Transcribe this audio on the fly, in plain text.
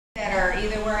that are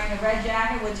either wearing a red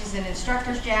jacket, which is an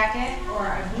instructor's jacket, or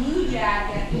a blue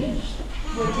jacket,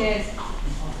 which is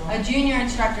a junior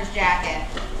instructor's jacket.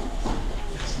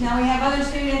 Now we have other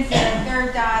students that are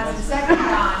third dons and second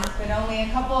dons, but only a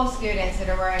couple of students that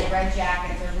are wearing red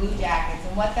jackets or blue jackets.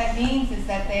 And what that means is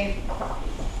that they've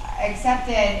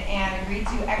accepted and agreed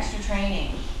to extra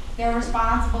training. They're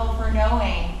responsible for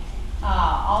knowing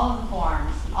all of the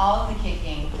forms, all of the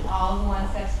kicking, all of the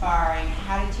one-step sparring,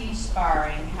 how to teach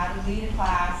sparring, how to lead a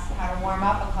class, how to warm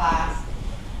up a class,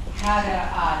 how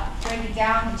to break it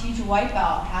down to teach a white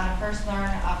belt, how to first learn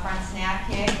a front snap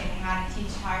kick, and how to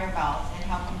teach higher belts and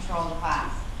help control the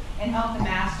class, and help the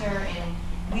master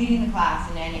in leading the class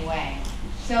in any way.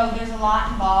 So there's a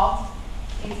lot involved.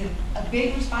 It's a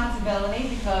big responsibility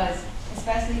because,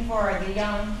 especially for the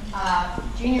young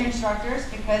junior instructors,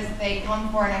 because they come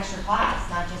for an extra class,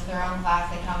 not just their own class,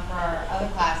 they come for other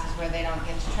classes where they don't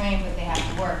get to train, but they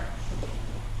have to work.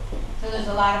 So there's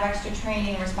a lot of extra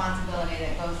training and responsibility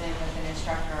that goes in with an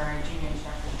instructor or a junior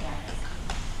instructor's jacket.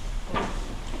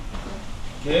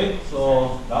 Okay,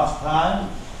 so last time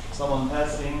someone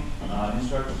passing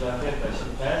instructor jacket that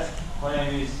should pass. Her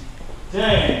name is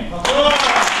Jane.